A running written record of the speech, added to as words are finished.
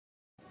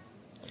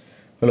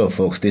Hello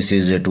folks, this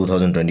is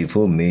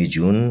 2024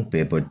 May-June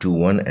paper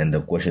 2-1 and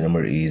the question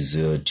number is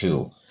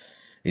 2.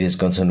 It is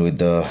concerned with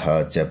the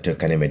chapter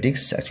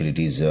kinematics. Actually it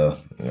is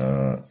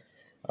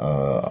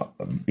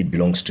it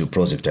belongs to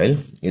projectile.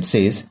 It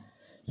says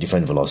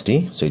define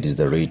velocity, so it is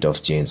the rate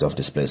of change of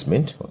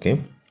displacement. Okay,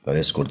 now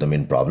let's go to the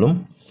main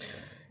problem.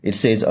 It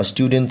says a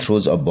student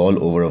throws a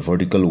ball over a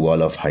vertical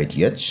wall of height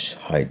h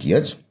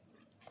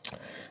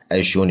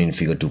as shown in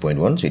figure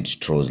 2.1. so it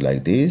throws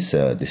like this.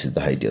 This is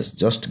the height h,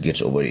 just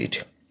gets over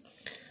it.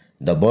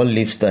 The ball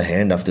leaves the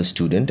hand of the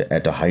student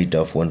at a height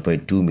of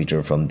 1.2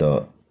 meter from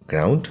the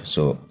ground.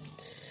 So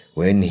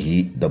when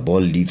the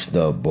ball leaves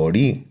the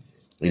body,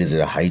 it is at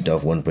a height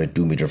of 1.2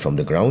 meter from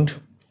the ground.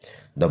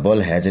 The ball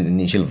has an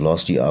initial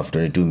velocity of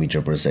 22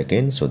 meter per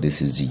second. So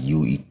this is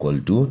u equal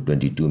to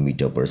 22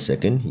 meter per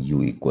second.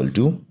 U equal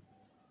to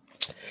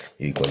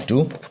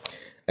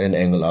an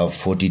angle of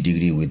 40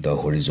 degree with the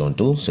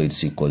horizontal. So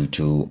it's equal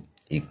to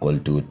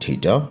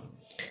theta.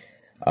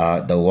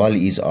 The wall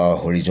is a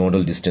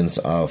horizontal distance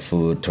of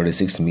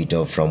 36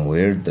 meter from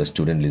where the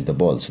student leaves the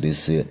ball. So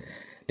this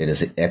let us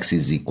say x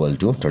is equal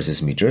to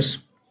 36 meters.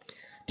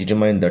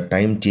 Determine the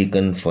time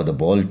taken for the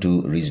ball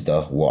to reach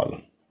the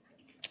wall.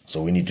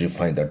 So we need to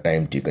find the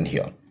time taken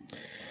here.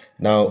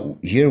 Now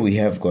here we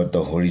have got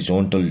the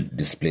horizontal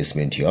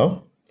displacement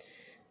here,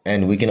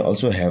 and we can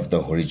also have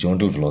the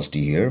horizontal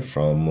velocity here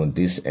from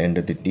this end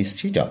at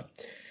this theta.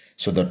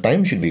 So the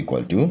time should be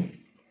equal to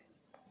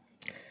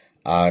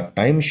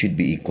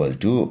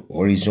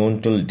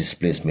horizontal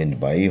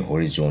displacement by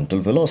horizontal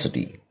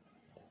velocity.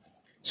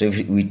 So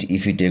if we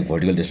take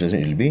vertical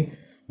displacement, it will be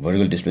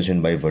vertical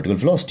displacement by vertical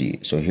velocity.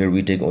 So here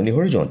we take only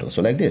horizontal.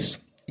 So like this,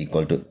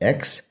 equal to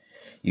x,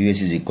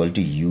 us is equal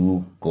to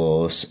u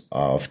cos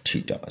of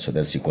theta. So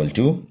that's equal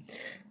to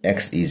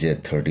x is a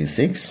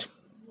 36,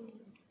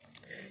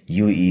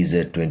 u is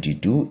a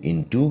 22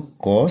 into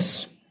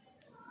cos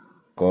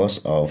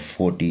of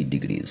 40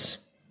 degrees.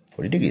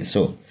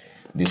 So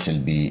this will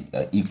be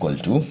equal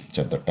to,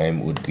 so the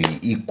time would be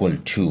equal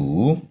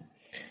to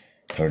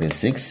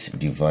 36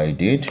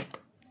 divided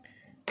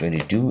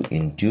 22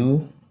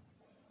 into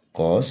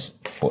cos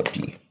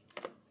 40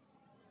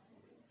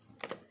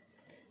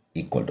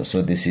 equal to,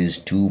 so this is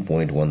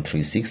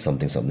 2.136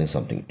 something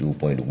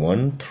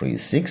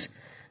 2.136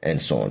 and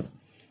so on.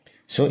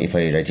 So if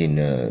I write in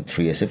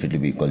 3SF, it will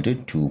be equal to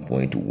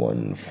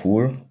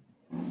 2.14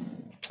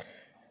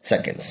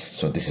 seconds.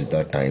 So this is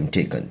the time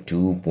taken,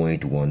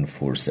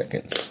 2.14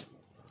 seconds.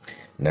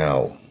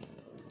 Now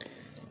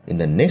in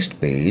the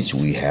next page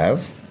we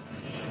have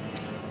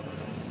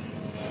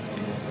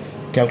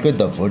calculate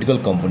the vertical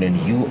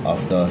component u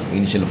of the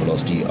initial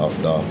velocity of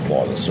the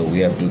ball. So we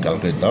have to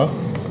calculate the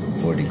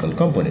vertical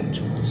component.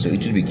 So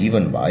it will be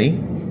given by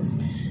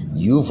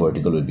u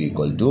vertical will be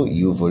equal to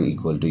u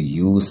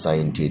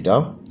sine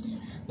theta.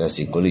 That's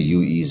equal to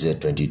u is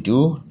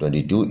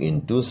 22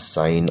 into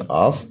sine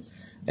of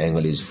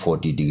angle is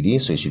 40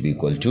 degrees. So it should be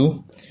equal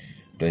to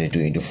 22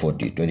 into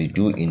 40,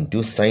 22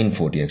 into sine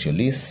 40,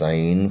 actually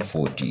sine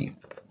 40.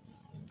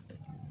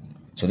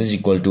 So this is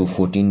equal to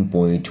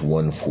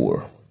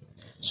 14.14.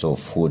 So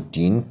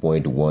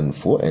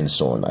 14.14 and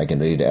so on. I can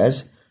write it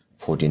as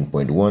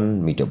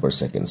 14.1 meter per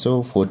second.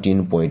 So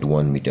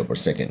 14.1 meter per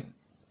second.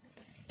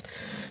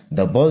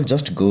 The ball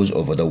just goes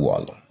over the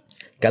wall.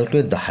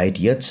 Calculate the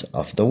height h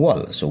of the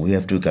wall. So we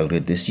have to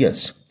calculate this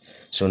h.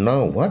 So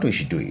now what we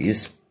should do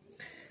is,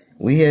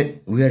 we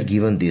are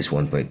given this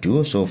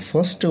 1.2. So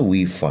first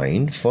we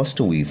find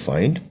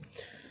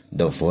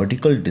the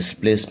vertical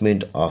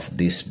displacement of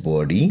this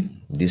body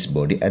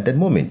at that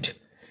moment.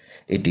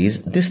 It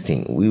is this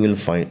thing. We will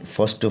find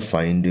this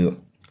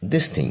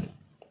thing.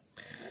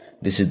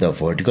 This is the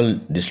vertical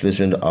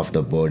displacement of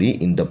the body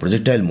in the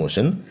projectile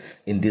motion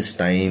in this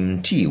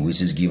time t,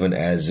 which is given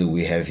as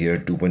we have here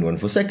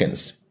 2.14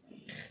 seconds.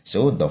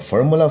 So the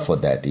formula for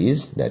that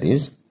is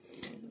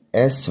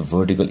S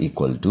vertical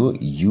equal to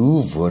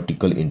u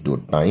vertical into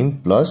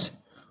time plus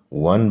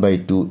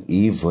 1/2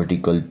 e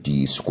vertical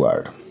t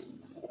squared.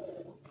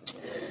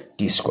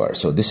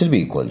 So this will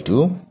be equal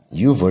to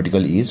u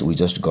vertical is, we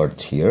just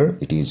got here,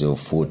 it is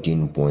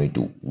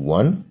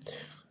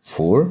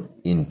 14.14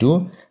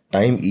 into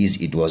time is,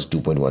 it was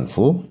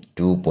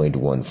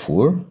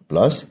 2.14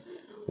 plus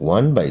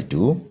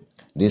 1/2.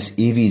 This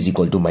ev is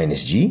equal to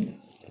minus g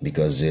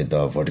because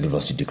the vertical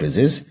velocity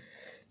decreases.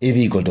 AV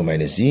equal to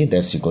minus g,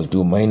 that's equal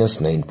to minus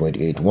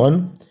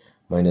 9.81,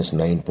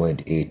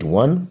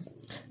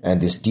 and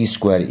this t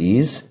square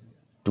is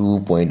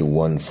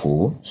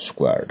 2.14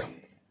 squared.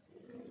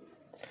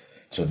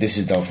 So this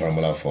is the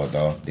formula for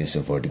this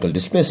vertical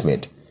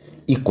displacement.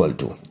 Equal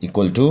to it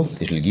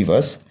will give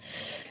us,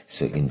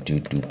 so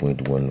into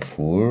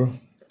 2.14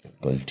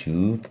 equal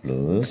to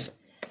plus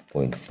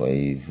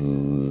 0.5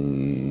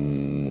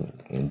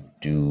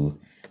 into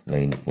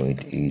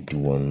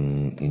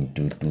 9.81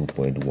 into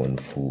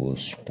 2.14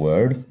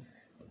 squared,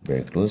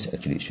 very close.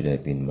 Actually it should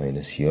have been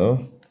minus here,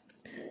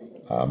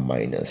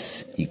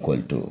 minus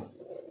equal to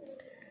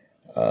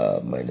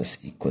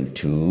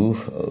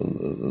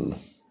 2.14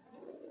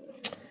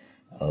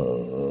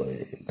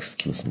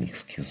 excuse me,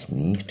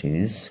 it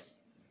is,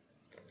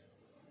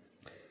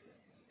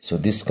 so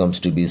this comes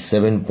to be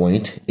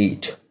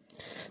 7.8.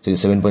 So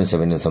it's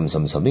 7.7 and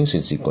something, so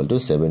it's equal to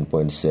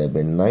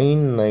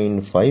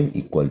 7.7995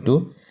 equal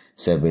to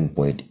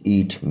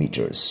 7.8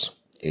 meters.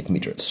 8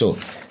 meters. So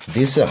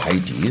this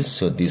height is,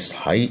 so this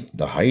height,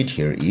 the height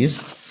here is,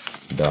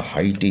 let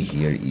me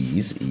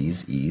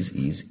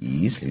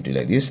do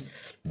like this.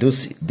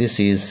 This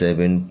is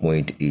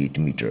 7.8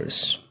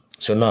 meters.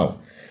 So now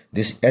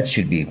this h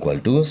should be equal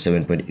to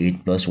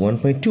 7.8 plus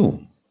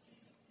 1.2.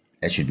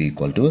 H should be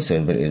equal to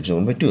 7.8 plus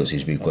 1.2. So it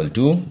should be equal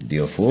to,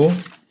 therefore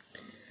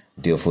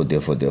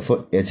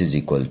h is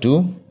equal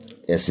to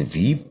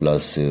SV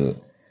plus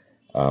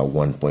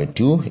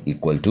 1.2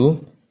 equal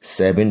to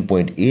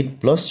 7.8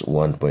 plus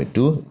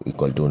 1.2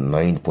 equal to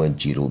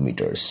 9.0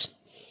 meters.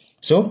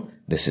 So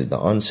this is the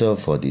answer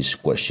for this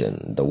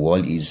question. The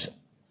wall is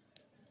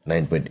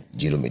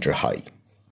 9.0 meter high.